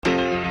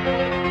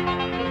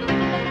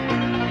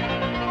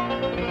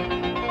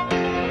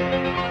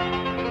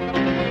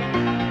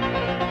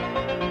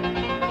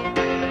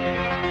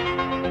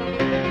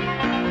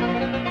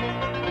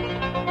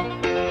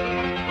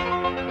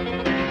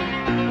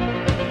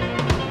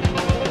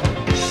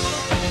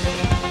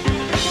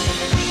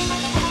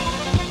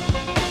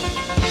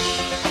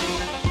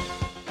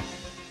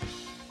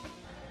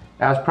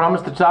As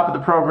promised at the top of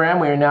the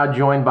program, we are now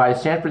joined by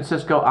San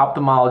Francisco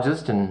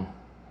ophthalmologist and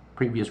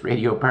previous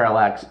Radio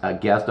Parallax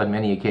guest on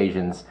many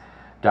occasions,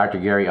 Dr.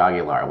 Gary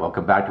Aguilar.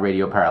 Welcome back to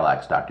Radio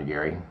Parallax, Dr.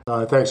 Gary.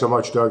 Thanks so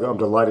much, Doug. I'm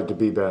delighted to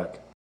be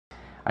back.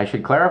 I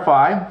should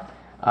clarify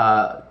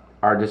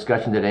our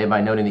discussion today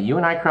by noting that you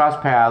and I crossed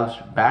paths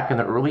back in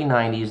the early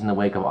 90s in the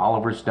wake of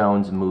Oliver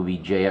Stone's movie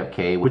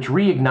JFK, which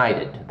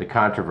reignited the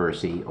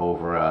controversy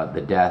over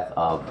the death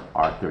of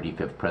our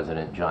 35th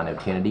President, John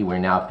F. Kennedy. We're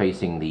now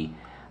facing the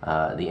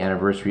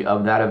anniversary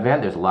of that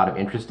event. There's a lot of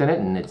interest in it,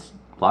 and it's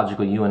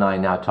logical you and I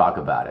now talk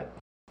about it.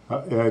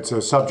 It's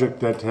a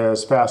subject that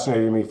has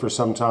fascinated me for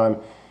some time,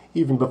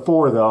 even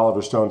before the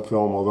Oliver Stone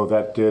film, although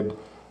that did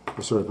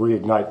sort of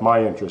reignite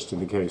my interest in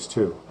the case,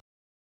 too.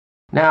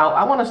 Now,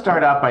 I want to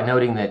start out by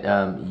noting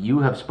that you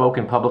have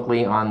spoken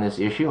publicly on this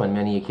issue on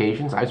many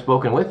occasions. I've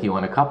spoken with you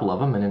on a couple of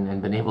them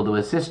and been able to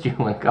assist you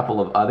on a couple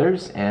of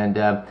others. And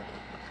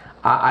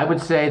I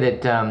would say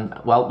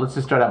that, well, let's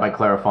just start out by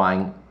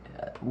clarifying.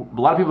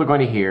 A lot of people are going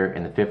to hear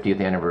in the 50th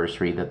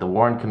anniversary that the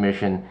Warren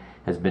Commission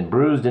has been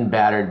bruised and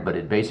battered, but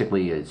it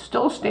basically is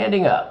still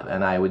standing up.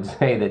 And I would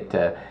say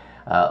that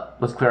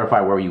let's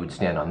clarify where you would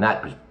stand on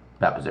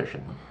that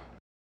position.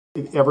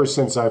 Ever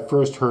since I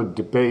first heard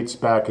debates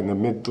back in the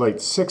late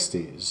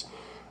 60s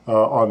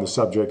on the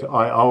subject,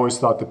 I always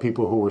thought the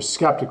people who were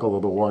skeptical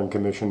of the Warren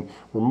Commission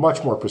were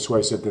much more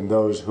persuasive than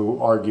those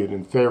who argued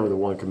in favor of the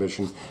Warren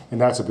Commission, and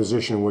that's a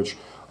position which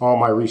all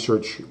my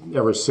research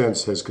ever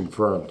since has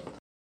confirmed.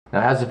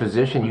 Now, as a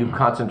physician, you've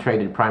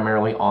concentrated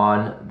primarily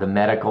on the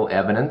medical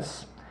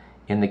evidence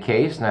in the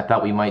case, and I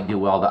thought we might do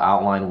well to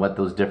outline what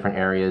those different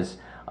areas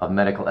of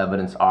medical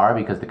evidence are,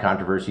 because the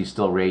controversy is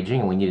still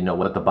raging and we need to know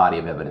what the body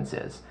of evidence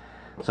is.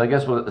 So I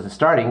guess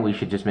starting, we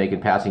should just make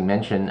in passing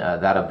mention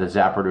that of the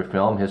Zapruder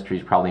film,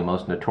 history's probably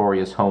most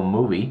notorious home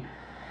movie.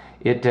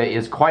 It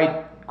is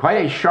quite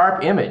a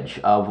sharp image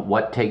of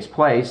what takes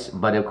place,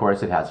 but of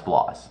course it has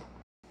flaws.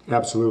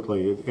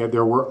 Absolutely.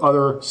 There were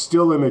other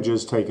still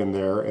images taken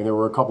there, and there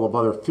were a couple of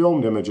other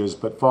filmed images,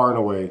 but far and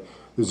away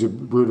the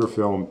Zapruder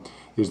film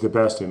is the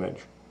best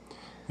image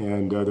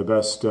and the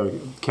best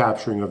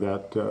capturing of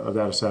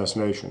that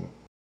assassination.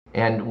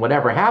 And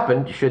whatever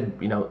happened should,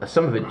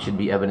 some of it should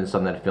be evidence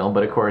on that film,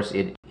 but of course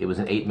it was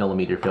an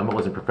 8mm film. It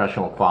wasn't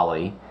professional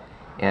quality.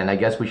 And I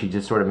guess we should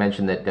just sort of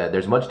mention that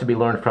there's much to be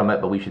learned from it,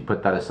 but we should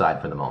put that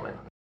aside for the moment.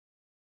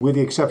 With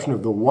the exception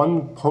of the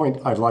one point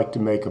I'd like to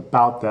make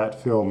about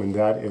that film, and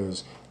that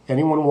is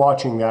anyone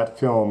watching that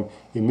film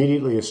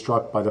immediately is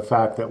struck by the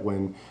fact that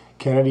when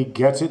Kennedy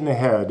gets it in the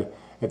head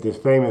at the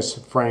famous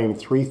frame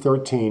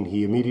 313,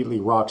 he immediately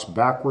rocks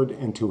backward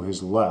and to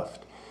his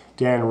left.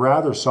 Dan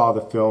Rather saw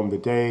the film the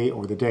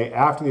day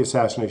after the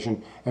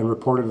assassination and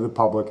reported to the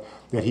public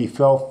that he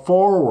fell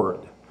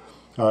forward.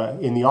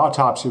 In the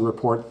autopsy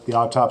report, the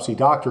autopsy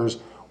doctors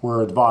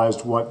were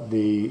advised what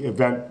the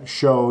event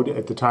showed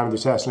at the time of the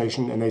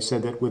assassination, and they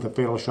said that with a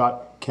fatal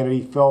shot,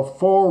 Kennedy fell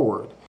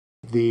forward.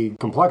 The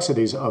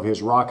complexities of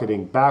his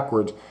rocketing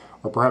backwards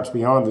are perhaps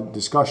beyond the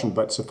discussion,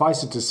 but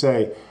suffice it to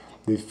say,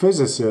 the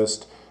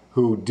physicist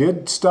who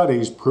did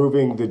studies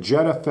proving the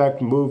jet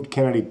effect moved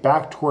Kennedy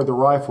back toward the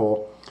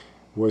rifle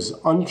was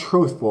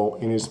untruthful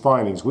in his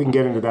findings. We can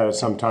get into that at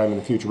some time in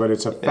the future, but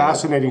it's a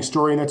fascinating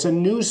story, and it's a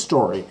news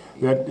story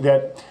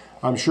that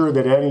I'm sure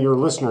that any of your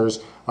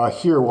listeners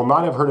here will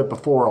not have heard it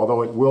before,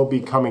 although it will be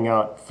coming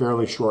out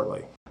fairly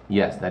shortly.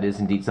 Yes, that is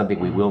indeed something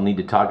we will need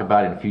to talk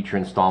about in future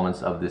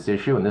installments of this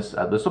issue, and this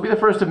will be the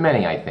first of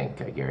many, I think,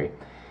 Gary.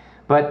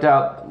 But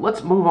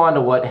let's move on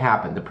to what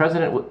happened. The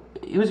president,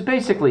 he was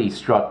basically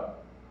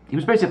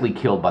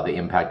killed by the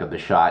impact of the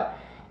shot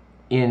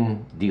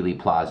in Dealey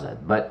Plaza,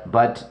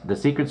 but the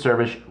Secret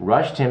Service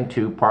rushed him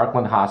to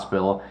Parkland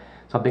Hospital.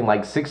 Something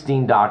like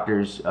 16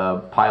 doctors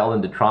piled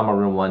into Trauma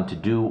Room 1 to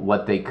do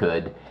what they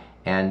could,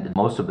 and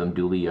most of them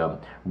duly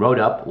wrote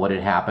up what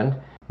had happened.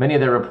 Many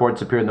of their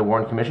reports appeared in the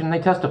Warren Commission, and they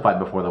testified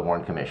before the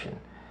Warren Commission.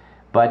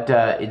 But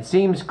it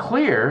seems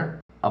clear,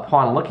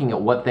 upon looking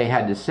at what they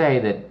had to say,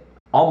 that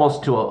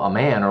almost to a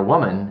man or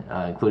woman,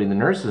 including the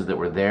nurses that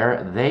were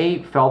there, they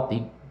felt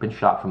he'd been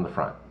shot from the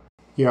front.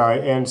 Yeah,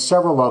 and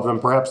several of them,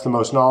 perhaps the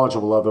most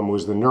knowledgeable of them,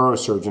 was the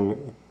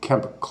neurosurgeon.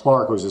 Kemp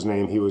Clark was his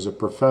name. He was a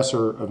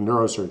professor of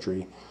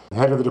neurosurgery,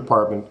 head of the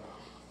department,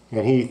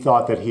 and he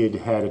thought that he had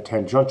had a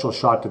tangential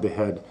shot to the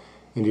head,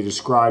 and he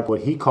described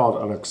what he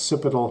called an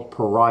occipital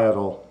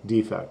parietal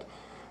defect.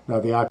 Now,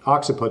 the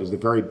occiput is the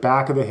very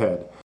back of the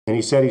head, and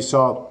he said he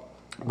saw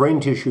brain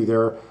tissue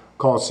there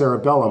called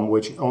cerebellum,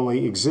 which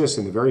only exists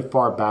in the very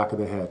far back of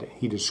the head.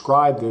 He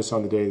described this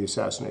on the day of the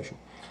assassination,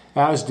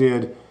 as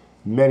did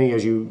many,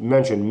 as you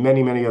mentioned,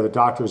 many other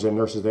doctors and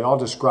nurses. They all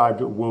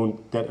described a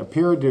wound that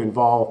appeared to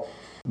involve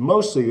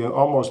mostly,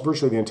 almost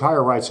virtually the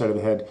entire right side of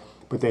the head,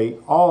 but they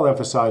all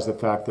emphasized the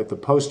fact that the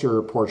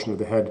posterior portion of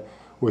the head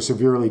was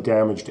severely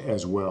damaged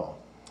as well,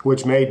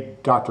 which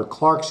made Dr.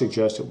 Clark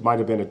suggest it might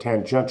have been a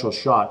tangential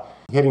shot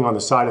hitting on the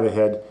side of the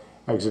head,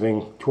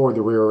 exiting toward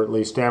the rear, or at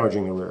least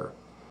damaging the rear.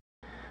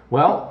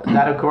 Well,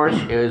 that of course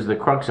is the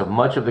crux of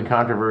much of the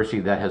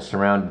controversy that has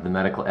surrounded the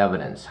medical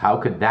evidence. How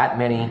could that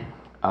many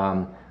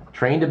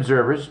trained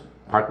observers,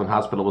 Parkland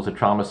Hospital was a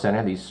trauma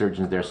center, these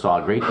surgeons there saw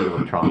a great deal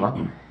of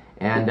trauma,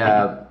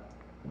 and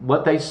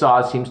what they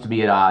saw seems to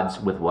be at odds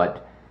with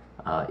what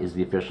is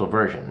the official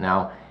version.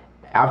 Now,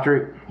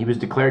 after he was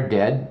declared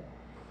dead,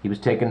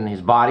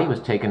 his body was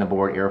taken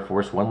aboard Air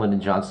Force One.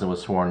 Lyndon Johnson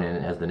was sworn in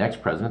as the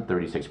next president,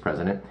 36th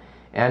president,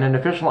 and an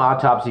official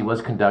autopsy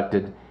was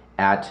conducted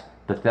at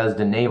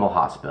Bethesda Naval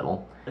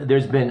Hospital.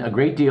 There's been a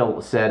great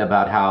deal said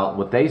about how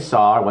what they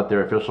saw, or what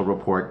their official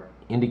report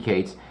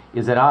indicates,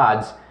 is at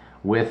odds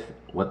with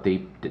what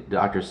the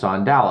doctors saw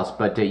in Dallas.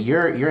 But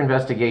your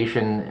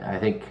investigation, I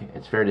think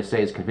it's fair to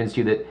say, has convinced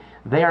you that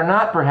they are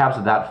not perhaps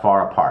that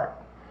far apart.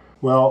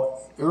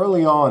 Well,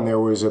 early on there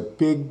was a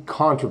big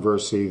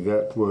controversy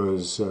that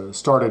was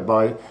started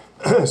by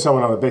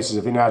someone on the basis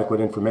of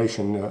inadequate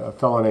information. A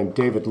fellow named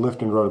David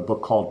Lifton wrote a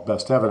book called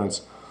Best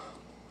Evidence,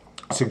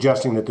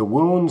 suggesting that the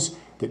wounds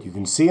that you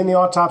can see in the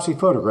autopsy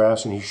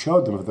photographs, and he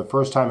showed them for the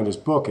first time in his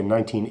book in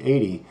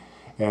 1980,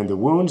 and the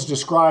wounds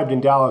described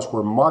in Dallas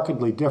were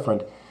markedly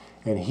different.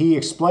 And he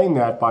explained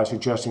that by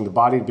suggesting the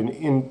body had been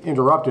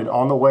interrupted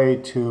on the way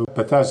to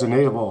Bethesda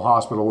Naval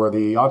Hospital where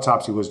the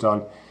autopsy was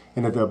done,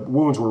 and that the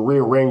wounds were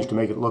rearranged to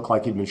make it look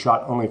like he'd been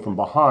shot only from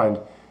behind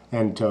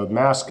and to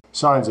mask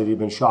signs that he'd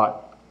been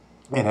shot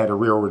and had a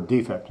rearward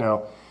defect.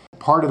 Now,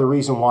 part of the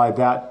reason why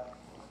that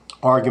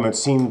argument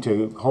seemed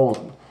to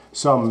hold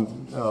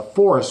some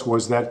force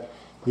was that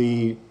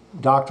the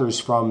doctors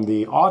from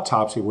the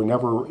autopsy were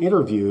never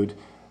interviewed.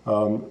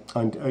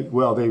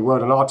 Well, they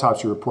wrote an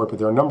autopsy report, but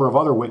there are a number of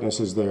other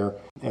witnesses there.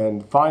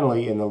 And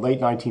finally, in the late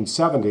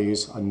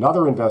 1970s,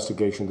 another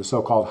investigation, the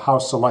so-called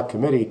House Select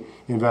Committee,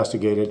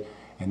 investigated,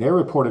 and they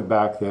reported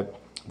back that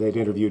they'd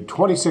interviewed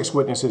 26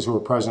 witnesses who were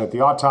present at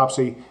the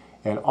autopsy,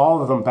 and all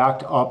of them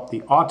backed up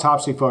the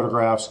autopsy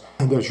photographs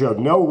that showed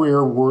no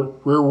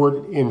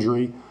rearward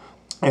injury,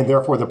 and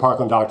therefore the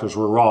Parkland doctors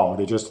were wrong.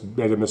 They just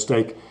made a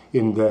mistake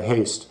in the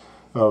haste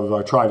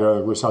of trying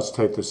to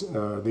resuscitate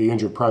the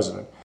injured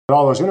president. And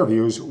all those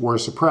interviews were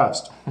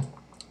suppressed.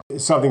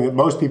 It's something that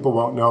most people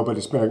won't know, but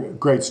it's been a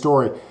great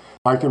story.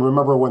 I can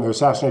remember when the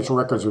Assassination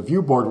Records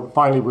Review Board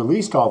finally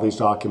released all these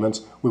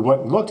documents, we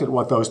went and looked at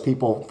what those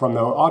people from the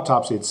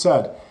autopsy had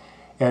said.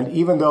 And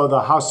even though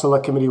the House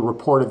Select Committee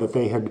reported that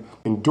they had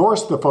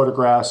endorsed the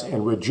photographs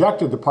and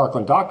rejected the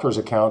Parkland doctors'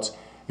 accounts,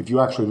 if you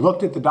actually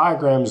looked at the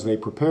diagrams they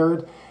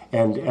prepared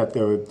and at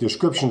the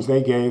descriptions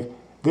they gave,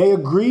 they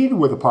agreed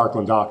with the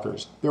Parkland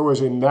doctors. There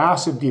was a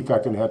massive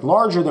defect in the head,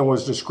 larger than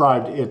was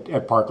described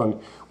at Parkland,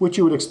 which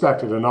you would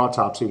expect at an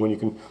autopsy when you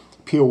can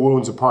peel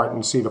wounds apart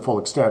and see the full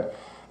extent.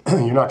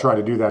 You're not trying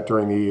to do that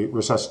during the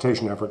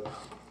resuscitation effort.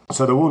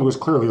 So the wound was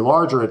clearly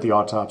larger at the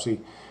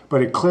autopsy,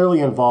 but it clearly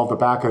involved the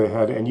back of the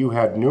head, and you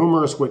had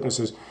numerous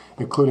witnesses,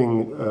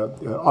 including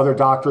other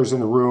doctors in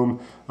the room,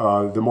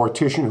 the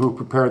mortician who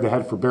prepared the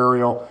head for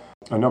burial,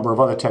 a number of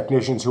other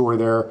technicians who were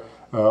there,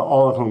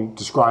 all of whom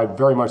described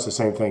very much the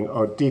same thing,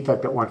 a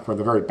defect that went from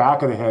the very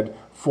back of the head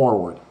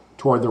forward,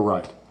 toward the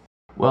right.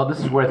 Well, this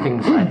is where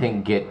things, I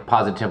think, get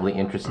positively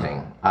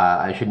interesting.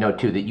 I should note,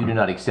 too, that you do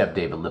not accept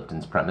David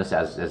Lifton's premise,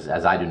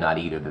 as I do not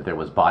either, that there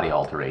was body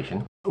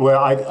alteration.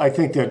 Well, I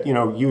think that,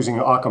 using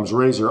Occam's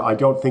razor, I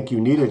don't think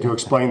you needed to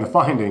explain the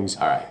findings.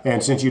 All right.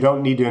 And since you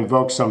don't need to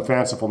invoke some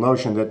fanciful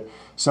notion that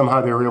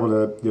somehow they were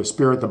able to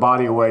spirit the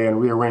body away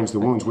and rearrange the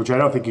wounds, which I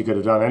don't think you could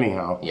have done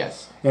anyhow.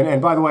 Yes.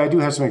 And by the way, I do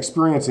have some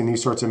experience in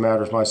these sorts of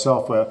matters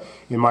myself.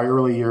 In my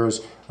early years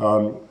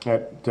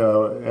at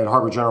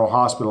Harbor General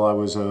Hospital, I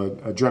was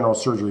a general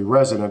surgery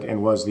resident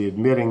and was the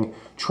admitting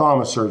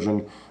trauma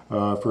surgeon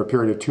for a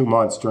period of 2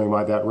 months during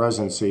that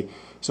residency.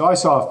 So I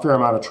saw a fair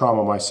amount of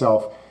trauma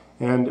myself.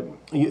 And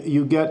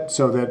you get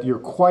so that you're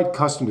quite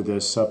accustomed to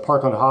this.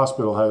 Parkland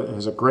Hospital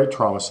has a great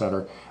trauma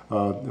center,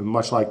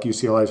 much like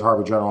UCLA's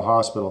Harbor General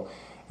Hospital.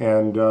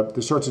 And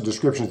the sorts of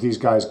descriptions these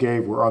guys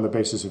gave were on the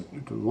basis of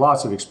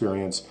lots of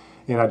experience.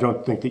 And I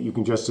don't think that you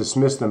can just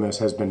dismiss them, as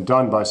has been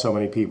done by so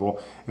many people,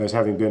 as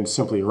having been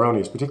simply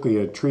erroneous, particularly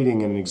a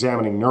treating and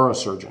examining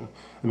neurosurgeon.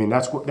 I mean,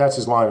 that's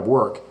his line of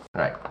work.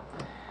 All right.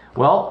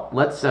 Well,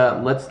 let's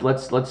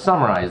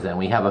summarize then.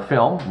 We have a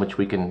film which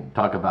we can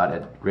talk about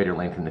at greater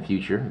length in the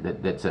future.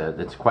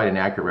 That's quite an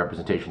accurate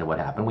representation of what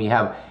happened. We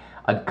have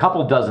a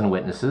couple dozen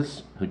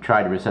witnesses who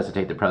tried to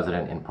resuscitate the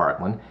president in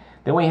Parkland.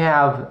 Then we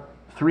have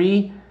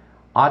 3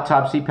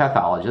 autopsy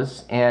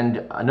pathologists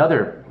and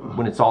another,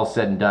 when it's all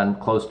said and done,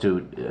 close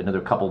to another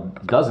couple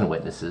dozen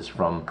witnesses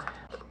from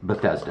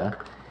Bethesda,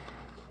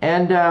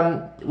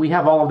 and we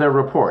have all of their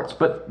reports.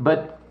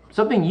 But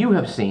something you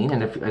have seen,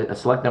 and a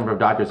select number of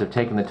doctors have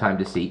taken the time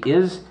to see,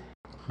 is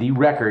the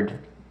record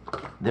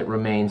that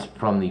remains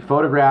from the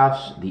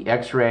photographs, the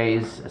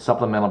x-rays, a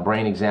supplemental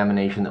brain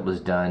examination that was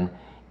done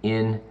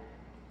in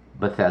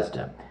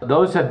Bethesda.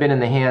 Those have been in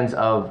the hands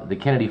of the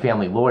Kennedy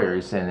family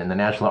lawyers and in the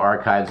National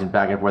Archives and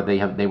back and forth.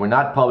 They were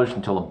not published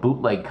until a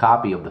bootleg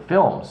copy of the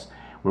films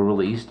were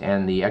released,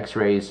 and the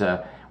x-rays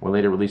were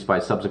later released by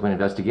subsequent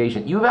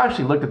investigation. You've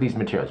actually looked at these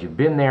materials. You've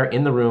been there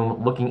in the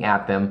room looking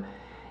at them,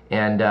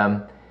 and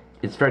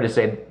it's fair to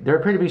say there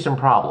appear to be some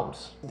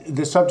problems.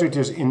 The subject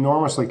is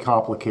enormously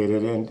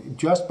complicated, and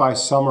just by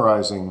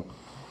summarizing,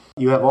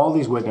 you have all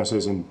these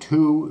witnesses in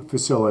two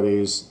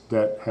facilities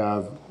that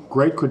have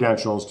great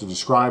credentials to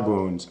describe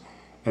wounds,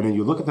 and then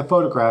you look at the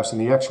photographs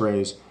and the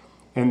x-rays,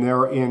 and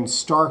they're in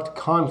stark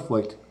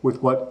conflict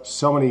with what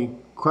so many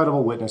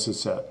credible witnesses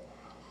said.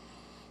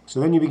 So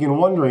then you begin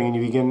wondering, and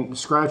you begin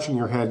scratching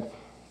your head,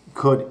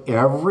 could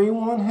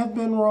everyone have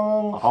been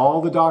wrong?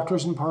 All the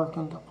doctors in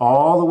Parkland,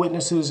 all the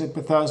witnesses at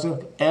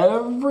Bethesda,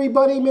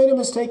 everybody made a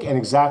mistake, and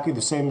exactly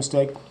the same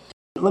mistake?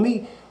 Let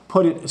me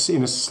put it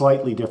in a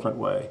slightly different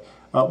way.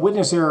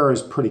 Witness error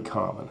is pretty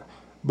common,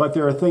 but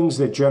there are things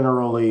that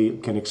generally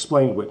can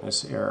explain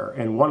witness error,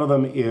 and one of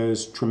them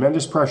is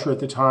tremendous pressure at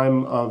the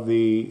time of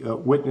the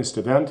witnessed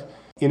event,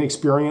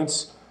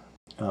 inexperience,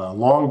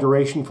 long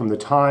duration from the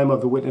time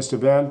of the witnessed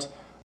event,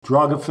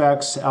 drug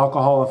effects,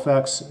 alcohol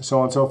effects, so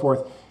on and so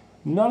forth.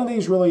 None of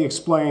these really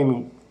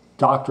explain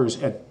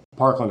doctors at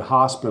Parkland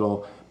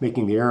Hospital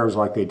making the errors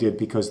like they did,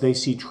 because they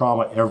see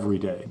trauma every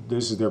day.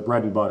 This is their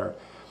bread and butter.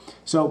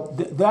 So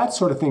that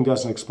sort of thing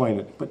doesn't explain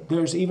it. But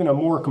there's even a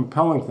more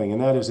compelling thing,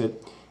 and that is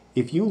that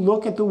if you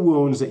look at the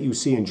wounds that you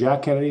see in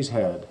Jack Kennedy's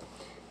head,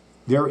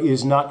 there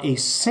is not a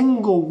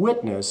single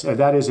witness,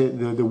 that is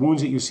the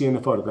wounds that you see in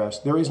the photographs,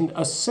 there isn't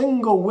a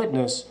single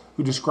witness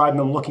who described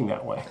them looking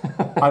that way.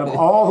 Out of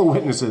all the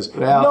witnesses,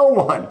 well,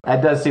 no one.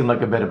 That does seem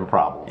like a bit of a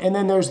problem. And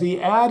then there's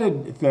the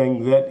added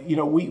thing that,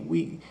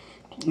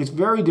 it's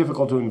very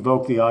difficult to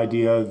invoke the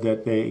idea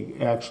that they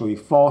actually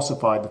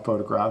falsified the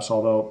photographs,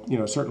 although,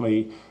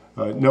 certainly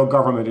no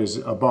government is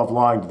above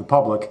lying to the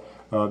public.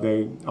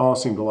 They all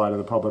seem to lie to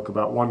the public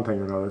about one thing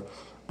or another.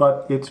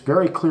 But it's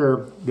very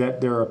clear that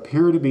there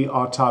appear to be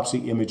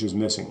autopsy images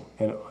missing.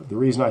 And the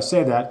reason I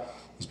say that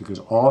is because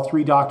all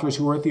three doctors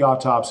who were at the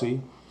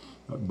autopsy,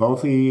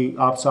 both the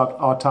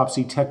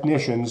autopsy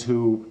technicians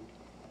who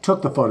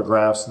took the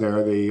photographs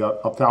there, the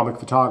ophthalmic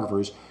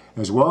photographers,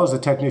 as well as the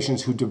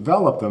technicians who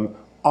developed them,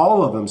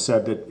 all of them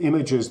said that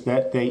images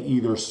that they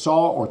either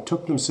saw or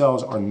took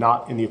themselves are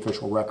not in the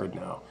official record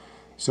now.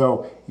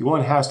 So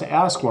one has to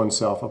ask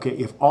oneself, okay,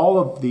 if all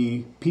of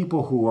the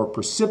people who are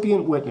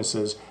precipient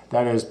witnesses,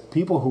 that is,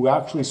 people who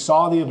actually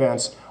saw the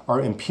events,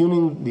 are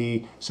impugning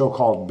the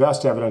so-called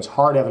best evidence,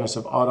 hard evidence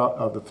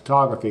of the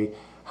photography,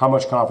 how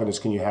much confidence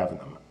can you have in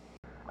them?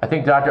 I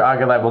think, Dr.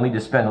 Aguilar, we'll need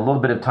to spend a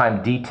little bit of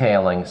time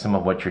detailing some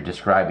of what you're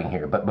describing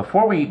here. But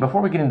before we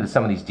get into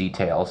some of these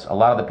details, a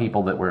lot of the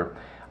people that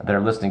are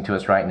listening to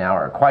us right now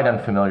are quite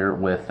unfamiliar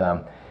with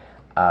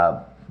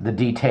the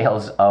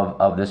details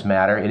of this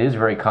matter. It is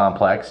very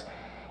complex.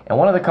 And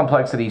one of the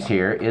complexities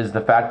here is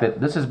the fact that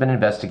this has been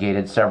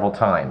investigated several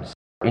times.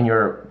 In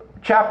your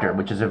chapter,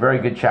 which is a very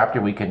good chapter,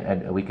 we can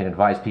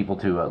advise people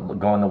to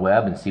go on the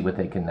web and see what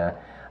they can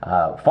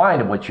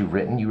find of what you've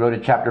written. You wrote a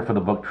chapter for the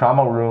book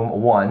Trauma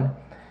Room 1,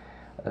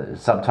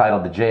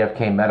 subtitled The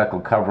JFK Medical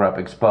Cover-Up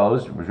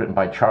Exposed. It was written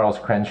by Charles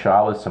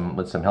Crenshaw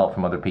with some help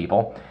from other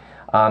people.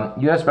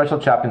 You have a special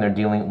chapter in there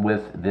dealing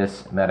with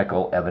this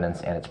medical evidence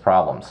and its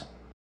problems.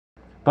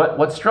 But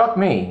what struck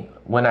me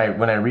when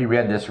I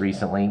reread this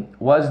recently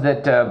was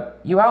that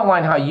you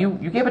outlined how you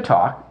gave a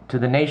talk to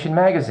The Nation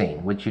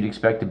magazine, which you'd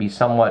expect to be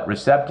somewhat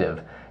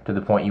receptive to the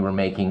point you were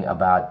making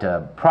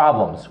about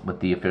problems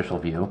with the official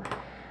view.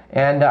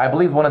 And I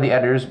believe one of the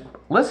editors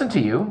listened to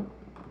you,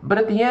 but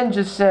at the end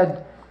just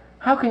said,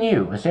 how can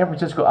you, a San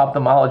Francisco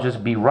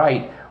ophthalmologist, be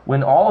right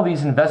when all of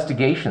these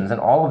investigations and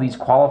all of these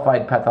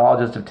qualified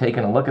pathologists have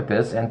taken a look at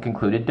this and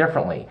concluded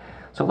differently?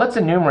 So let's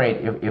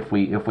enumerate, if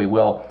we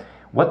will,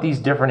 what these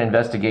different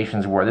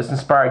investigations were. This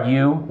inspired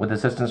you, with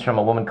assistance from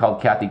a woman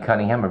called Kathy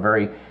Cunningham, a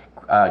very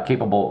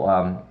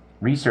capable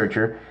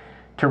researcher,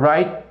 to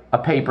write a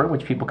paper,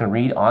 which people can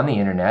read on the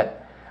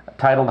internet,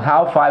 titled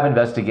How 5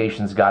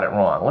 Investigations Got It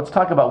Wrong. Let's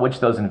talk about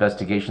which those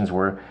investigations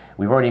were.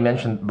 We've already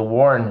mentioned the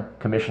Warren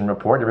Commission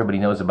report. Everybody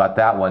knows about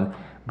that one.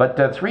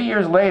 But 3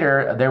 years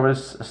later, there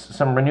was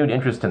some renewed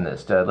interest in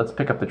this. Let's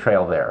pick up the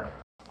trail there.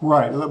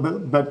 Right,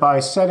 but by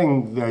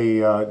setting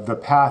the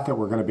path that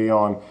we're going to be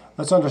on,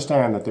 let's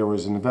understand that there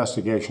was an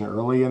investigation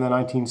early in the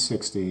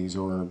 1960s,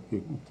 or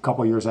a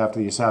couple of years after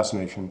the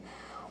assassination,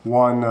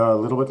 one a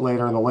little bit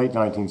later in the late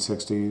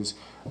 1960s,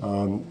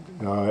 and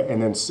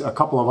then a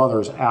couple of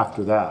others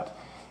after that.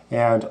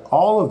 And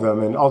all of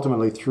them, and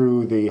ultimately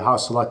through the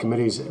House Select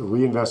Committee's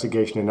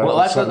reinvestigation in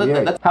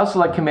 1978. Well, House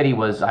Select Committee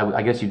was,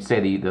 I guess you'd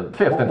say, the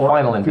fifth and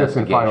final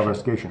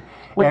investigation.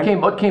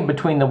 What came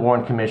between the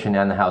Warren Commission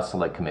and the House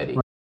Select Committee?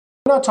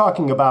 We're not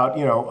talking about,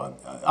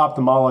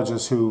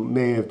 ophthalmologists who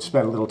may have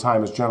spent a little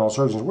time as general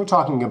surgeons. We're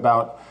talking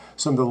about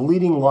some of the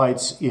leading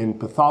lights in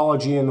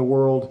pathology in the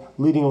world,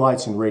 leading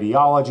lights in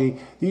radiology.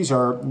 These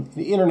are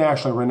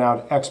internationally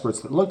renowned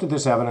experts that looked at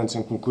this evidence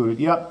and concluded,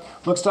 yep,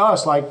 looks to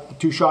us like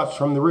 2 shots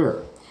from the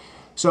rear.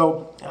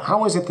 So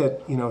how is it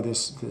that,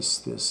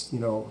 this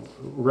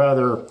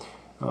rather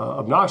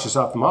obnoxious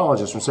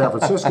ophthalmologist from San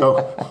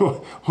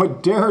Francisco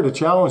would dare to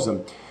challenge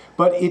them?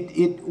 But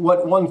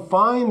what one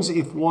finds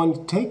if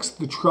one takes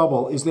the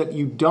trouble is that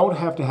you don't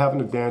have to have an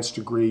advanced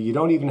degree. You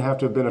don't even have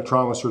to have been a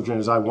trauma surgeon,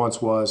 as I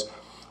once was,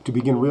 to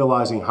begin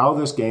realizing how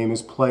this game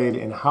is played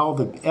and how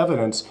the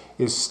evidence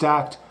is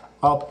stacked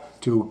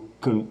up to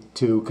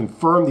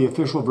confirm the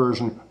official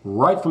version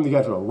right from the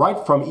get-go,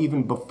 right from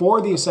even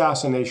before the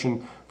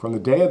assassination, from the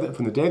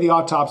day the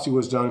autopsy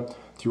was done,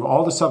 through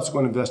all the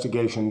subsequent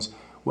investigations.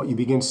 What you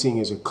begin seeing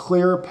is a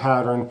clear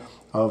pattern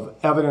of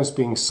evidence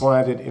being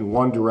slanted in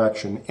one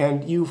direction,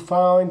 and you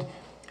find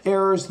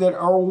errors that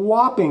are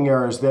whopping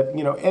errors that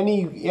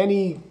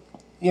any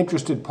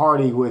interested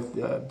party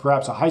with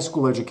perhaps a high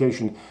school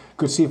education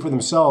could see for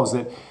themselves.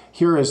 That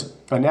here is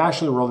a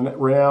nationally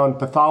renowned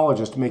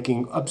pathologist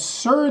making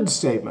absurd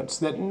statements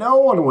that no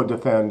one would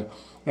defend,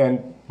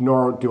 and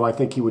nor do I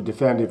think he would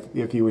defend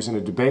if he was in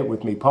a debate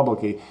with me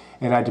publicly.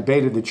 And I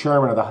debated the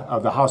chairman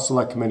of the House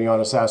Select Committee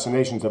on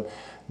Assassinations, of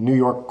New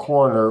York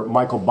coroner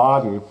Michael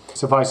Baden.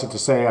 Suffice it to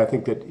say, I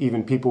think that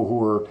even people who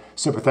were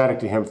sympathetic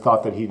to him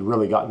thought that he'd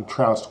really gotten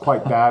trounced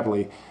quite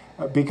badly.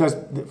 Because,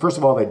 first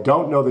of all, they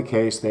don't know the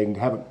case. They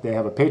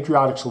have a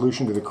patriotic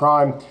solution to the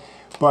crime.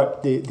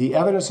 But the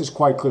evidence is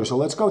quite clear. So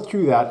let's go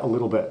through that a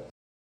little bit.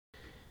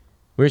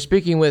 We're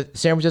speaking with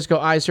San Francisco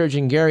eye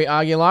surgeon Gary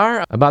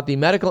Aguilar about the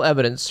medical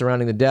evidence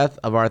surrounding the death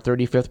of our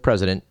 35th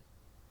president,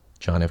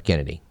 John F.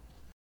 Kennedy.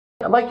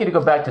 I'd like you to go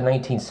back to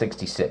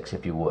 1966,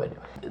 if you would.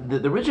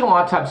 The original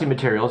autopsy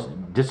materials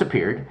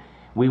disappeared.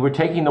 We were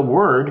taking the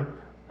word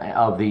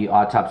of the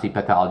autopsy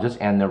pathologist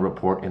and the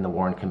report in the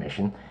Warren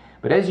Commission.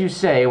 But as you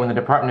say, when the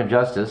Department of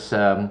Justice,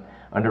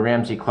 under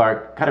Ramsey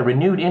Clark, got a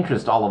renewed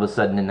interest all of a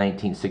sudden in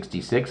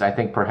 1966, I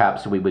think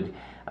perhaps we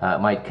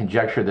might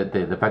conjecture that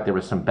the fact there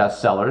were some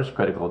bestsellers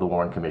critical of the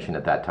Warren Commission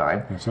at that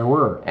time. Yes, there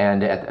were.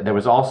 And there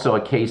was also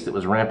a case that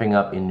was ramping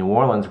up in New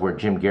Orleans where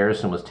Jim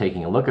Garrison was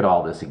taking a look at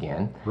all this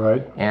again.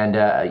 Right.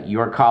 And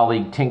your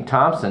colleague Tink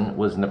Thompson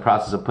was in the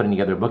process of putting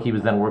together a book. He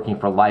was then working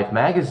for Life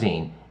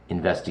magazine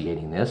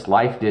investigating this.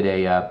 Life did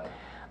an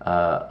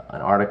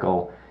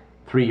article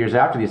 3 years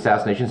after the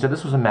assassination, said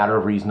this was a matter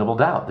of reasonable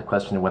doubt. The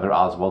question of whether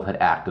Oswald had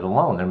acted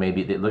alone. There may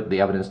be the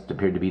evidence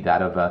appeared to be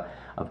that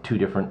of two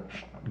different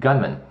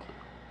gunmen.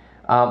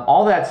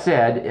 All that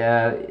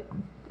said,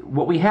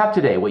 what we have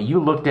today, what you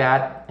looked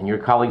at and your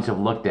colleagues have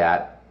looked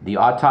at, the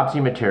autopsy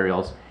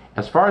materials,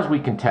 as far as we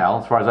can tell,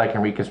 as far as I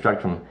can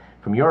reconstruct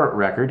from your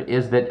record,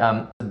 is that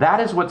that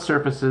is what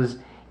surfaces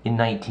in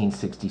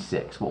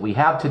 1966. What we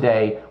have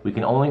today, we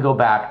can only go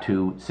back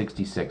to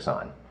 66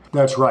 on.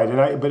 That's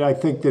right, but I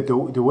think that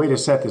the way to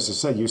set this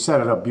is, you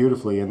set it up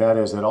beautifully, and that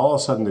is that all of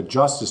a sudden the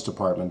Justice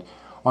Department,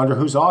 under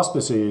whose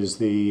auspices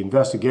the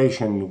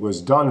investigation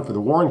was done for the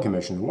Warren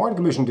Commission. The Warren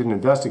Commission didn't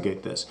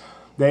investigate this.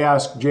 They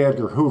asked J.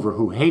 Edgar Hoover,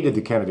 who hated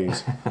the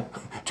Kennedys,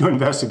 to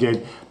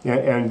investigate,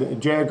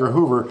 and J. Edgar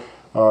Hoover,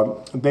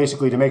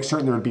 basically to make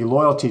certain there would be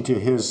loyalty to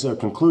his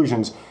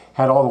conclusions,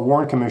 had all the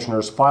Warren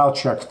Commissioners file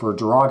checked for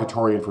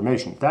derogatory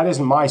information. That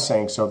isn't my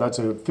saying so. That's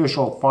an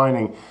official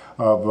finding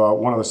of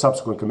one of the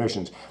subsequent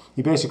commissions.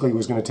 He basically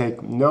was going to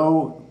take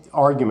no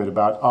argument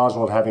about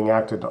Oswald having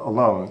acted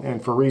alone,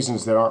 and for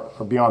reasons that are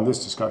beyond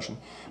this discussion.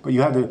 But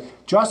you have the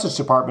Justice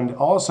Department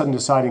all of a sudden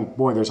deciding,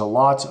 boy, there's a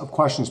lot of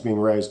questions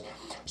being raised.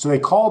 So they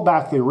called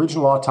back the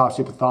original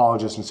autopsy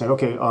pathologist and said,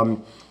 okay,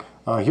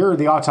 here are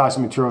the autopsy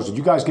materials. Did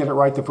you guys get it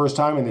right the first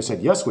time? And they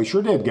said, yes, we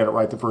sure did get it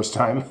right the first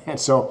time. And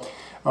so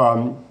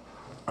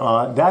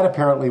that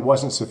apparently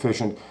wasn't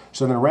sufficient.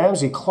 So then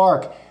Ramsey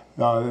Clark,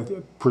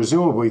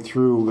 presumably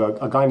through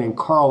a guy named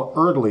Carl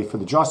Erdely for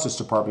the Justice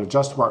Department, a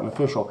Justice Department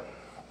official,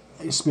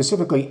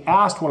 specifically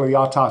asked one of the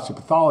autopsy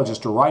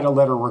pathologists to write a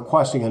letter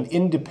requesting an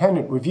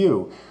independent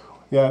review,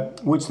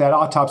 which that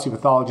autopsy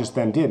pathologist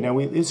then did. Now,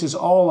 this is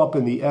all up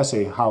in the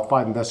essay, How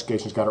Five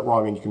Investigations Got It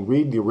Wrong, and you can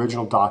read the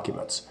original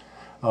documents.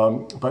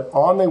 But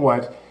on they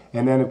went,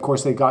 and then, of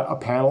course, they got a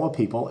panel of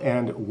people,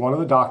 and one of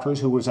the doctors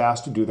who was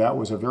asked to do that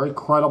was a very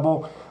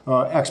credible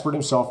expert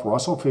himself,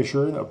 Russell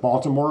Fisher, a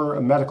Baltimore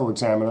medical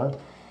examiner.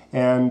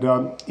 And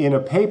in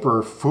a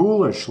paper,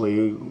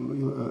 foolishly,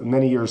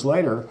 many years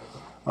later,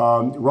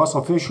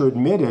 Russell Fisher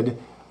admitted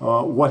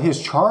what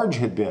his charge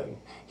had been.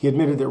 He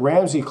admitted that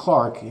Ramsey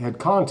Clark had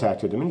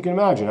contacted him. And you can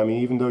imagine, I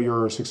mean, even though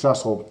you're a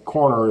successful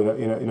coroner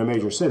in a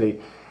major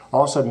city,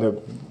 all of a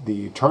sudden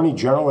the Attorney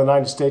General of the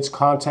United States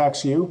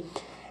contacts you.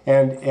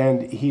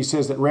 And he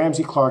says that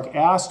Ramsey Clark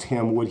asked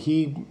him, would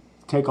he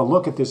take a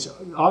look at this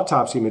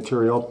autopsy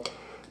material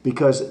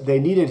because they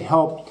needed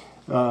help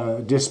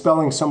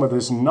dispelling some of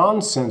this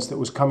nonsense that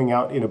was coming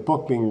out in a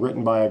book being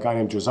written by a guy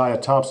named Josiah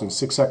Thompson,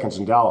 6 Seconds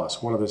in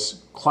Dallas, one of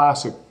his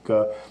classic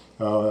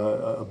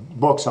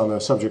books on the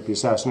subject of the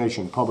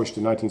assassination, published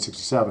in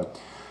 1967.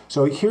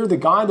 So here the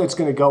guy that's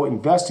going to go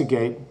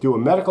investigate, do a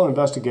medical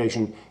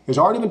investigation, has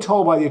already been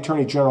told by the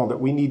Attorney General that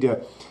we need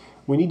to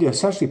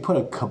essentially put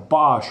a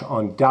kibosh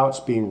on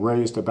doubts being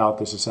raised about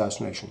this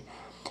assassination.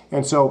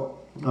 And so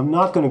I'm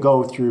not going to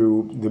go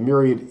through the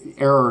myriad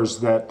errors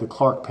that the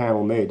Clark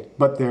panel made,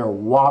 but they're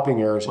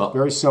whopping errors. Well,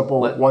 very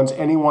simple ones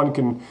anyone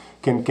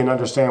can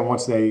understand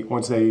once they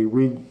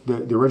read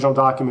the original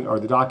document or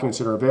the documents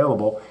that are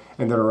available.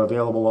 and that are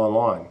available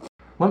online.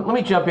 Let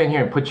me jump in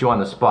here and put you on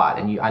the spot.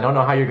 And I don't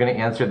know how you're going to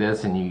answer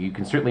this, and you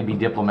can certainly be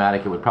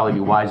diplomatic. It would probably be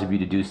wise of you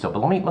to do so. But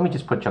let me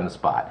just put you on the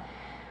spot.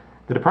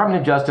 The Department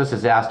of Justice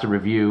is asked to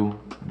review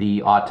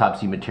the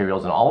autopsy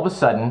materials, and all of a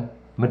sudden,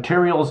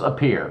 materials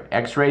appear.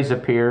 X-rays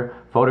appear,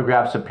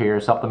 photographs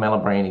appear, supplemental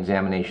brain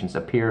examinations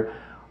appear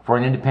for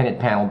an independent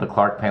panel, the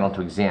Clark panel,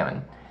 to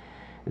examine.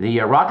 The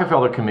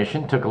Rockefeller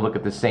Commission took a look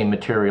at the same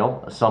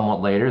material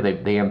somewhat later.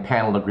 They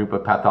impaneled a group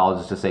of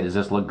pathologists to say, does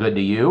this look good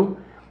to you?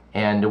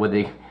 And with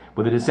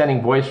a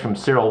dissenting voice from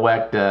Cyril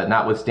Wecht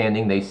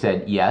notwithstanding, they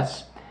said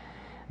yes.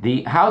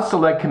 The House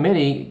Select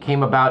Committee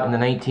came about in the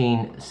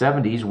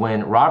 1970s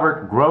when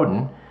Robert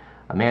Groden,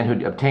 a man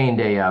who obtained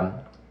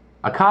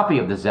a copy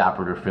of the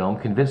Zapruder film,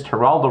 convinced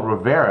Geraldo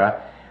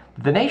Rivera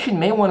that the nation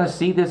may want to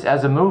see this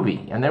as a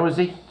movie. And there was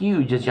a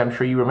huge, as I'm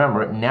sure you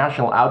remember,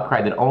 national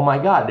outcry that, oh my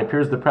God, it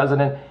appears the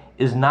president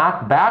is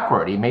knocked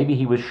backward. Maybe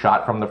he was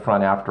shot from the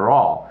front after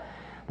all.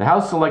 The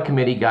House Select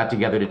Committee got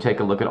together to take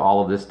a look at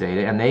all of this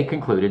data, and they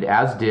concluded,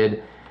 as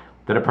did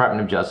the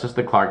Department of Justice,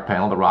 the Clark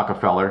panel, the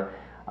Rockefeller,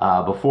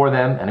 before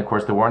them, and of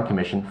course the Warren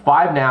Commission,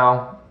 5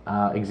 now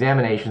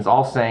examinations,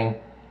 all saying,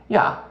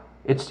 yeah,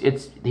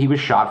 he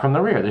was shot from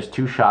the rear. There's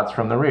 2 shots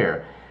from the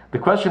rear. The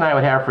question I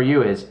would have for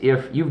you is,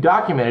 if you've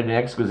documented in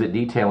exquisite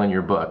detail in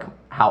your book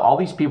how all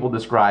these people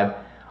describe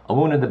a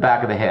wound in the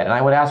back of the head, and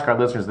I would ask our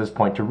listeners at this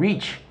point to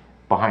reach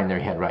behind their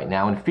head right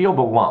now and feel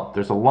the lump.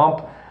 There's a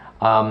lump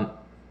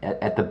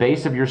at the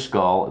base of your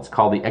skull. It's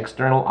called the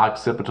external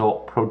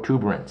occipital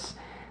protuberance.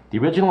 The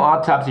original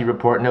autopsy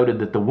report noted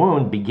that the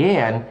wound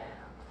began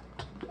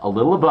a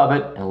little above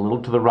it and a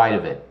little to the right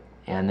of it,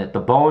 and that the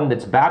bone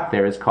that's back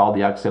there is called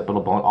the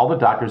occipital bone. All the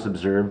doctors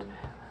observed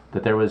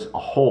that there was a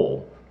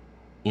hole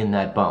in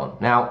that bone.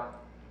 Now,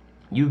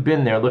 you've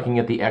been there looking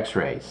at the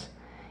x-rays.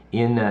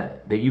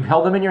 You've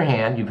held them in your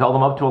hand, you've held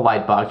them up to a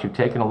light box, you've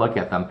taken a look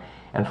at them,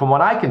 and from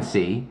what I can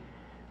see,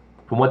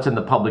 from what's in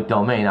the public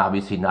domain,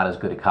 obviously not as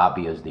good a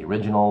copy as the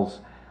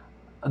originals,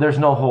 there's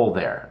no hole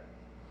there.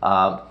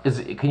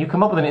 Can you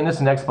come up with an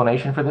innocent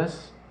explanation for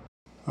this?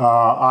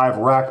 I've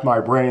racked my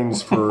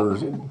brains for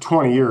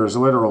 20 years,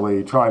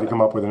 literally, trying to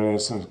come up with an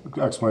innocent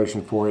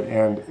explanation for it.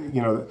 And,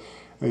 you know,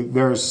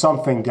 there's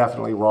something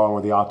definitely wrong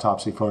with the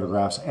autopsy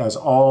photographs, as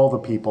all the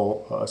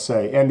people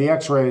say. And the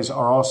x-rays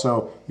are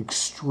also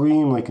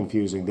extremely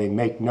confusing. They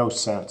make no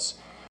sense.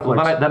 Well,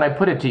 then I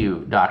put it to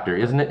you, Doctor,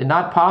 isn't it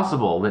not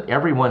possible that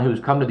everyone who's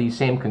come to these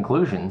same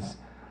conclusions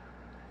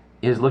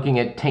is looking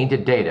at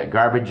tainted data,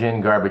 garbage in,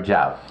 garbage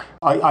out?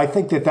 I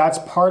think that that's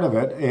part of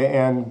it,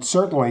 and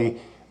certainly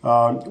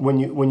when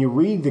you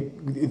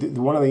read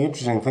one of the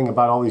interesting thing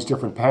about all these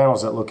different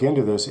panels that look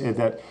into this is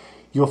that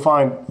you'll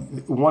find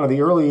one of the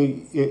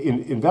early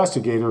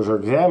investigators or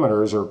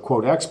examiners or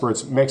quote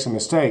experts makes a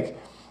mistake,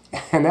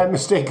 and that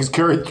mistake is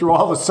carried through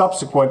all the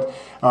subsequent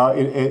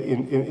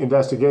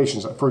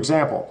investigations. For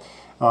example,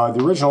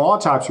 the original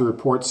autopsy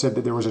report said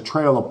that there was a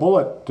trail of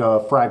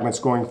bullet fragments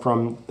going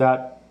from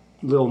that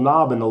little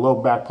knob in the low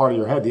back part of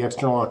your head, the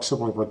external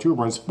occipital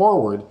protuberance,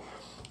 forward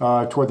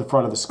toward the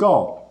front of the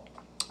skull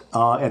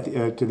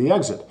to the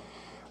exit.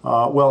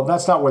 Well,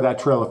 that's not where that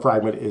trail of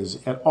fragment is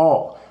at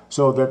all.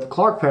 So that the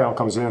Clark panel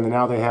comes in, and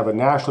now they have a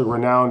nationally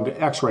renowned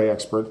x-ray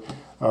expert,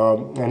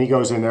 and he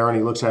goes in there and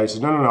he looks at it and says,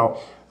 no,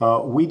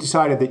 we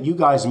decided that you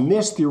guys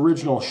missed the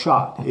original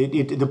shot.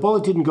 The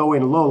bullet didn't go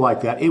in low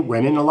like that. It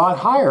went in a lot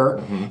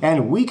higher,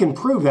 and we can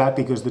prove that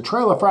because the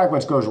trail of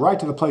fragments goes right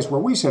to the place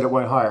where we said it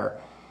went higher.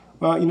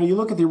 Well, you know, you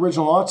look at the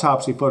original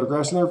autopsy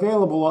photographs, and they're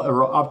available,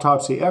 or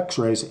autopsy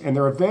x-rays, and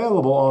they're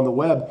available on the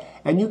web,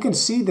 and you can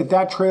see that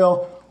that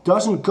trail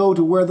doesn't go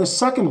to where the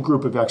second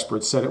group of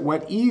experts said it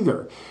went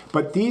either.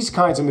 But these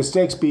kinds of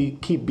mistakes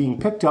keep being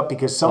picked up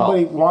because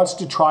somebody wants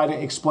to try to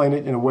explain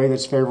it in a way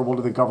that's favorable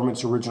to the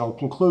government's original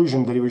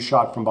conclusion that he was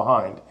shot from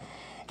behind.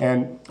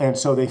 And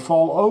so they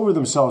fall over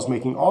themselves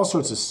making all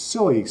sorts of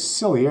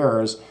silly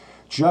errors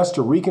just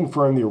to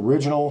reconfirm the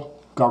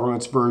original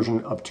government's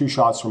version of 2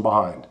 shots from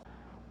behind.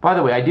 By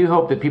the way, I do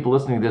hope that people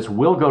listening to this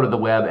will go to the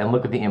web and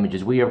look at the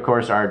images. We, of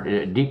course, are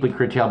deeply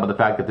curtailed by the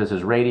fact that this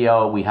is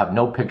radio. We have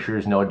no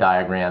pictures, no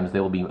diagrams. They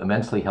will be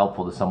immensely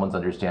helpful to someone's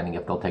understanding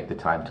if they'll take the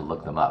time to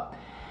look them up.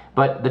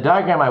 But the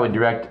diagram I would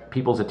direct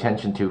people's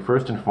attention to,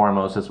 first and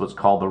foremost, is what's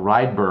called the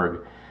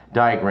Rydberg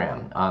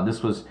diagram.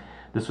 This was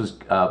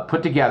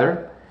put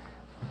together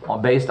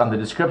based on the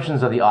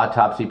descriptions of the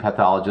autopsy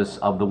pathologists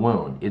of the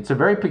wound. It's a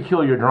very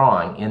peculiar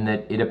drawing in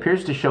that it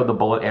appears to show the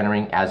bullet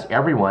entering, as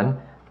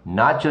everyone,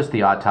 not just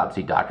the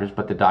autopsy doctors,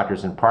 but the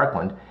doctors in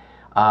Parkland,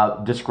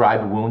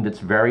 described a wound that's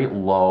very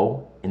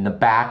low in the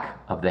back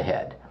of the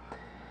head.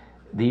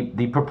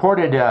 The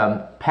purported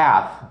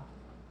path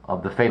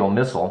of the fatal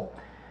missile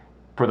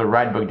for the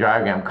Rydberg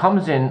diagram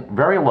comes in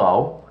very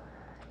low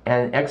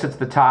and exits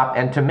the top.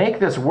 And to make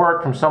this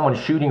work from someone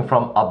shooting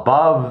from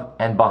above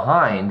and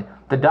behind,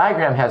 the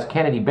diagram has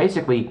Kennedy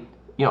basically,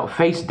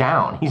 face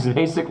down. He's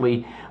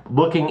basically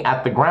looking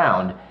at the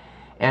ground.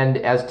 And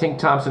as Tink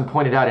Thompson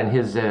pointed out in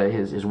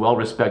his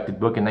well-respected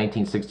book in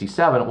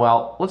 1967,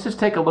 well, let's just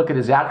take a look at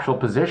his actual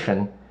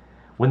position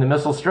when the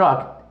missile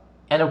struck.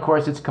 And of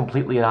course, it's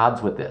completely at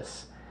odds with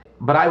this.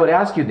 But I would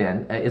ask you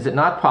then, is it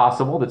not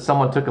possible that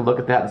someone took a look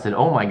at that and said,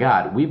 oh my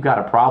God, we've got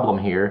a problem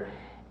here,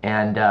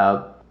 and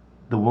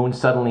the wound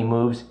suddenly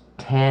moves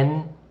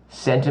 10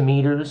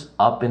 centimeters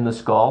up in the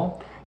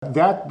skull?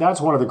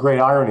 That's one of the great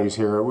ironies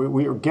here.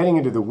 We are getting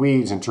into the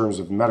weeds in terms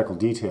of medical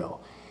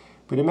detail.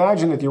 But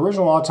imagine that the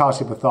original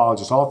autopsy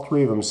pathologists, all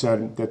three of them,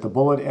 said that the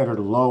bullet entered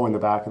low in the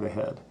back of the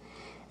head.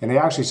 And they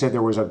actually said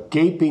there was a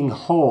gaping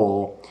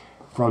hole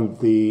from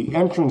the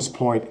entrance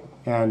point,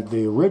 and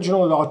the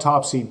original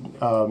autopsy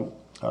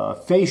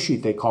face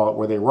sheet, they call it,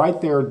 where they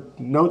write their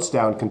notes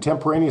down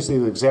contemporaneously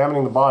with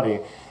examining the body,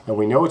 and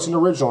we know it's an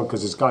original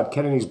because it's got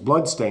Kennedy's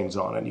blood stains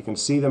on it. You can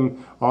see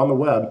them on the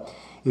web.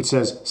 It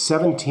says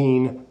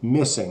 17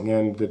 missing,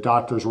 and the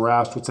doctors were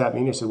asked, what's that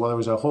mean? They said, well, there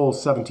was a whole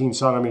 17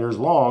 centimeters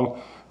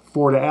long,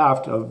 fore to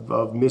aft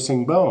of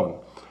missing bone.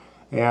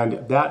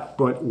 And that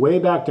went way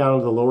back down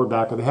to the lower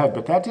back of the head,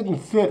 but that didn't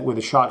fit with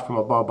a shot from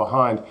above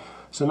behind.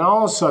 So now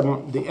all of a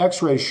sudden, the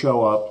x-rays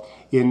show up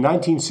in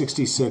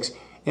 1966,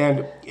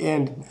 and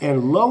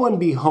lo and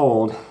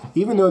behold,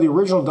 even though the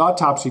original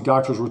autopsy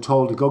doctors were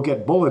told to go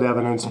get bullet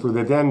evidence for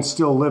the then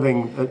still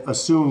living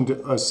assumed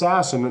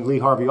assassin, Lee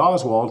Harvey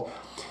Oswald,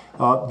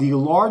 the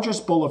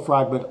largest bullet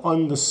fragment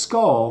on the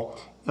skull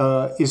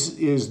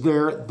is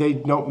there. They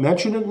don't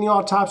mention it in the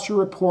autopsy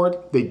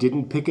report. They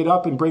didn't pick it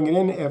up and bring it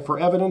in for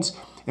evidence.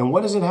 And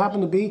what does it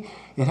happen to be?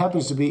 It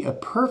happens to be a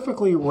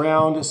perfectly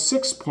round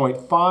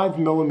 6.5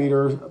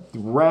 millimeter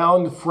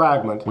round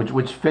fragment.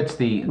 Which fits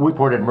the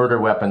reported murder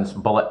weapon's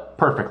bullet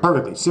perfectly.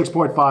 Perfectly,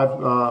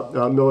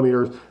 6.5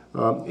 millimeters.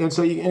 And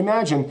so you can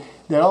imagine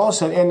that all of a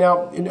sudden, and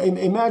now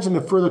imagine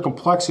the further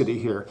complexity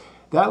here.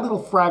 That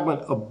little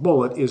fragment of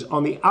bullet is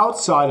on the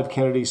outside of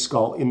Kennedy's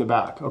skull in the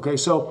back. Okay,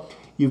 so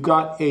you've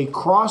got a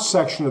cross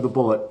section of the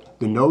bullet.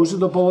 The nose of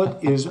the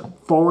bullet is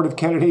forward of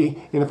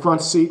Kennedy in the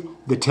front seat.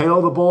 The tail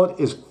of the bullet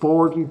is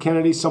forward from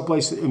Kennedy,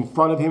 someplace in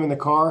front of him in the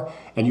car.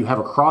 And you have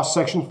a cross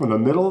section from the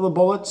middle of the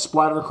bullet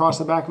splattered across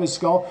the back of his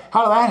skull.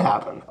 How did that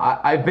happen?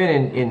 I've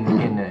been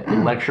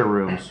in lecture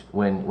rooms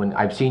when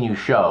I've seen you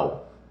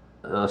show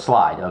a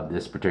slide of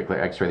this particular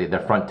x-ray, the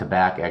front to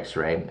back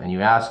x-ray, and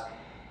you ask,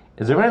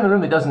 is there anyone in the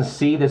room that doesn't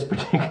see this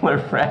particular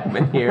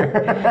fragment here?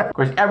 Of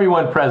course,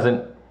 everyone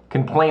present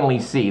can plainly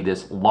see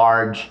this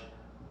large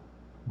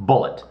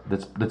bullet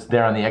that's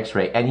there on the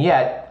x-ray. And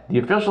yet, the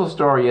official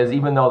story is,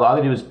 even though all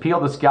they do is peel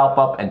the scalp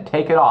up and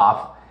take it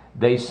off,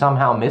 they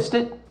somehow missed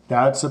it?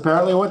 That's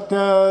apparently what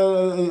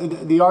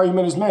the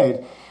argument is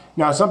made.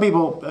 Now, some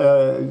people,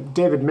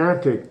 David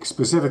Mantik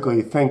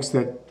specifically, thinks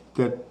that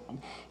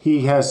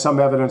he has some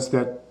evidence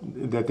that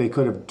they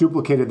could have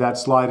duplicated that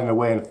slide in a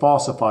way and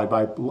falsified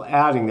by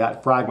adding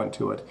that fragment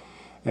to it.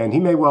 And he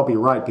may well be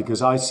right,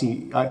 because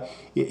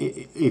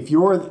if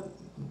you're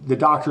the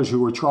doctors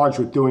who were charged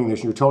with doing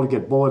this, you're told to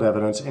get bullet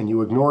evidence and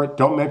you ignore it,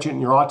 don't mention it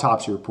in your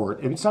autopsy report,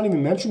 and it's not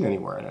even mentioned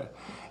anywhere in it,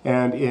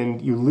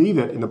 and you leave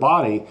it in the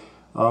body,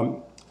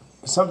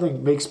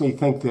 something makes me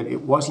think that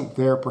it wasn't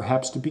there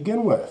perhaps to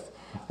begin with.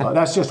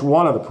 That's just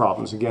one of the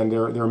problems. Again,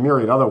 there are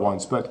myriad other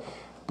ones, but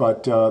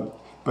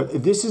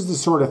this is the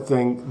sort of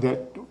thing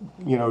that,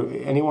 you know,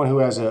 anyone who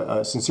has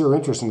a sincere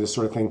interest in this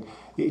sort of thing,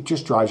 it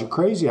just drives you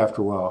crazy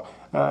after a while,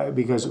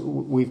 because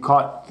we've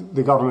caught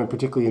the government,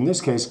 particularly in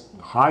this case,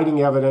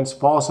 hiding evidence,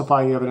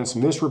 falsifying evidence,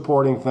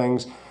 misreporting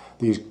things.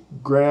 These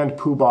grand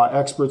poobah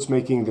experts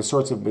making the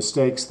sorts of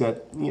mistakes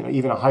that, you know,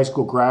 even a high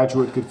school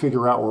graduate could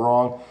figure out were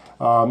wrong.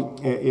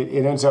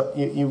 It ends up,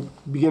 you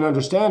begin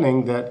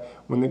understanding that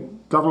when the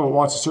government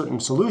wants a certain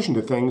solution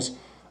to things,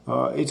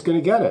 it's going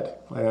to get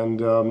it.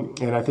 And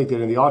I think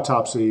that in the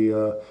autopsy,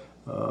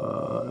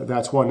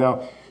 that's one.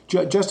 Now,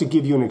 just to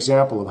give you an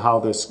example of how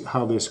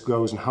this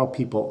goes and how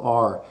people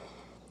are,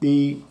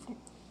 the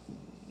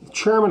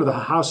chairman of the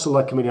House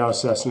Select Committee on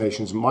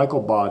Assassinations, Michael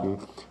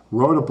Baden,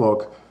 wrote a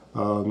book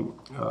in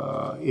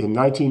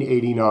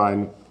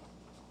 1989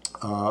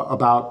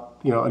 about,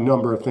 you know, a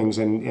number of things,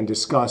 and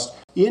discussed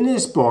in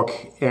this book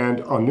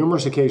and on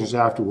numerous occasions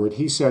afterward.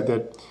 He said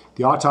that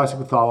the autopsy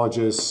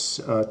pathologists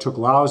took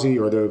lousy,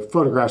 or the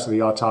photographs of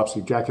the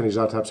autopsy, Jack Kennedy's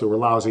autopsy, were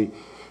lousy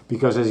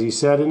because, as he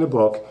said in the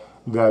book,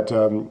 that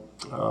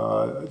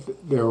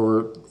there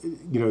were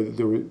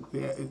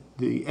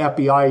the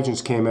FBI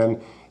agents came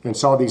in and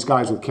saw these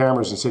guys with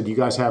cameras and said, "Do you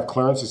guys have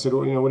clearance?" They said,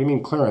 "Well, you know, what do you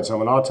mean clearance?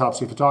 I'm an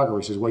autopsy photographer."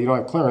 He says, "Well, you don't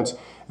have clearance."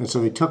 And so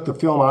they took the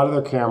film out of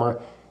their camera,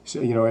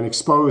 you know, and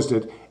exposed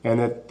it, and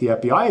that the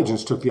FBI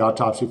agents took the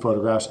autopsy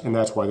photographs, and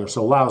that's why they're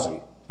so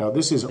lousy. Now,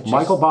 this is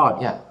Michael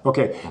Baden. Yeah.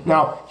 Okay.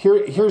 Now,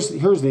 here's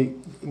the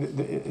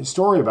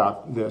story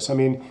about this. I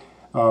mean,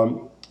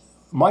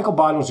 Michael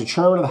Baden was the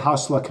chairman of the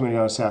House Select Committee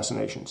on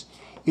Assassinations.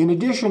 In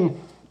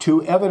addition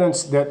to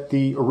evidence that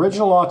the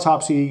original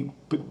autopsy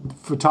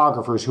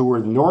photographers who were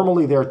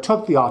normally there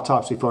took the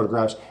autopsy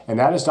photographs, and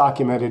that is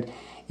documented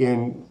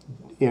in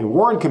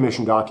Warren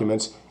Commission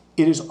documents,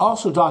 it is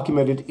also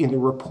documented in the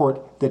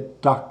report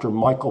that Dr.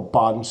 Michael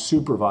Baden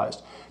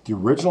supervised. The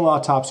original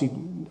autopsy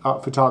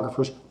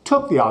photographers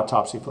took the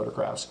autopsy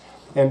photographs.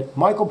 And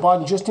Michael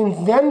Baden just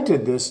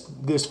invented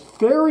this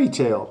fairy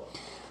tale.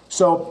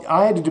 So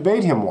I had to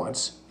debate him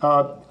once.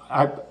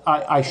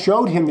 I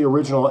showed him the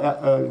original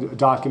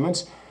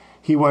documents.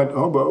 He went,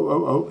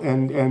 oh,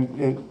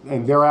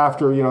 and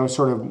thereafter,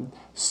 sort of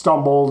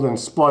stumbled and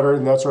spluttered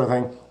and that sort of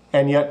thing.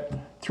 And yet,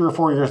 3 or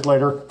 4 years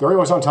later, there he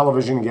was on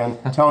television again,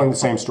 telling the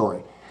same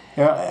story.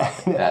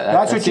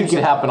 That seems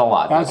to happen a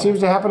lot. That seems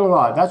to happen a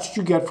lot. That's what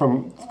you get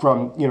from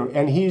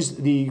and he's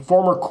the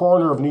former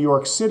coroner of New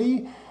York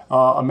City,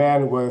 a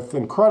man with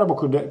incredible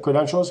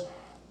credentials.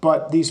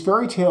 But these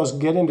fairy tales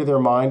get into their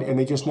mind, and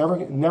they just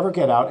never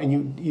get out,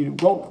 and you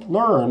won't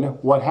learn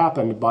what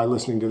happened by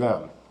listening to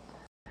them.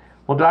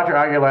 Well, Dr.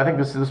 Aguilar, I think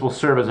this will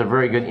serve as a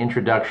very good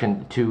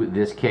introduction to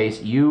this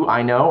case. You,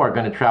 I know, are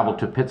going to travel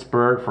to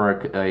Pittsburgh for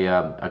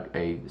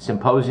a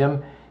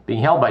symposium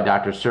being held by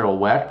Dr. Cyril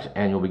Wecht,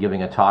 and you'll be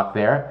giving a talk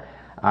there.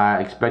 I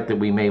expect that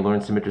we may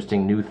learn some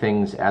interesting new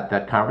things at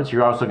that conference.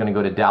 You're also going to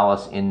go to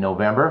Dallas in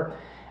November.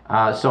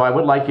 So I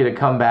would like you to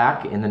come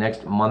back in the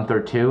next month or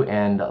two,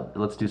 and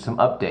let's do some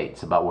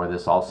updates about where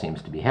this all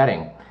seems to be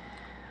heading.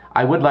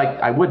 I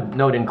would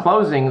note in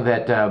closing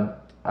that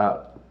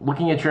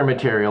looking at your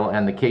material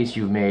and the case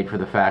you've made for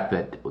the fact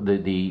that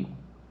the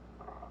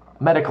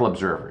medical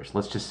observers,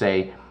 let's just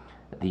say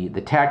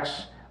the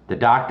techs, the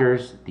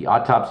doctors, the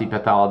autopsy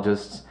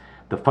pathologists,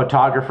 the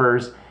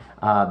photographers,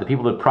 the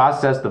people who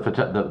process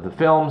the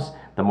films,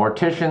 the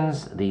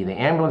morticians, the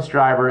ambulance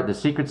driver, the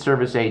Secret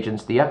Service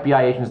agents, the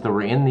FBI agents that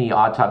were in the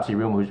autopsy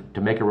room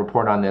to make a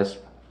report on this,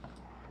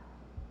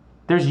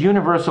 there's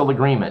universal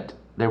agreement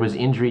there was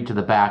injury to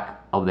the back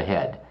of the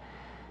head.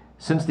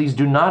 Since these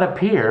do not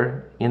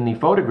appear in the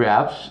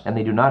photographs and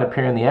they do not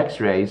appear in the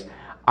x-rays,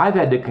 I've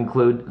had to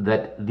conclude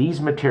that these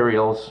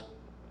materials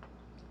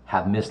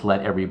have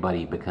misled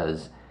everybody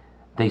because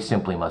they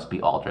simply must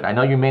be altered. I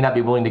know you may not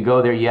be willing to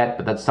go there yet,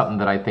 but that's something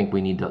that I think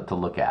we need to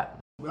look at.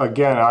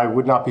 Again, I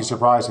would not be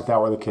surprised if that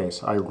were the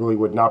case. I really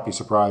would not be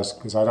surprised,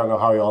 because I don't know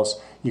how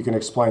else you can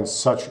explain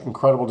such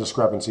incredible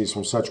discrepancies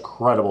from such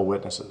credible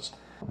witnesses.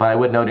 But I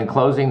would note in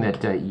closing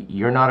that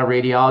you're not a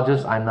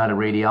radiologist, I'm not a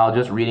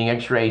radiologist. Reading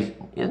x-rays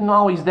isn't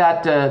always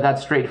that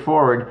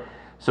straightforward.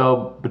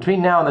 So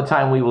between now and the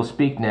time we will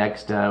speak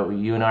next,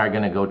 you and I are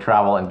going to go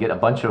travel and get a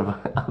bunch of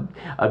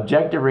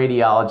objective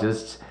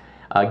radiologists,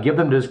 give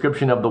them a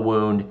description of the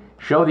wound,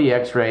 show the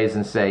x-rays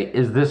and say,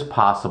 is this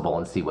possible,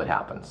 and see what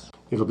happens.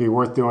 It'll be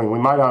worth doing. We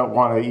might not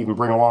want to even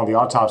bring along the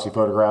autopsy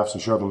photographs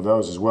and show them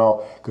those as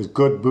well, because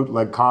good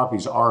bootleg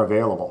copies are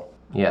available.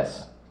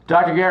 Yes.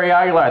 Dr. Gary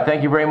Aguilar,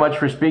 thank you very much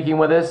for speaking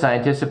with us. I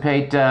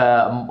anticipate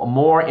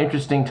more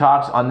interesting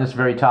talks on this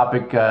very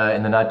topic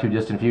in the not too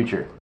distant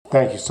future.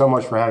 Thank you so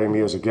much for having me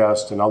as a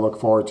guest, and I'll look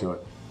forward to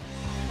it.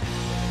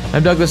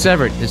 I'm Douglas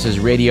Everett. This is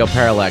Radio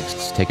Parallax.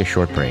 Let's take a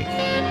short break.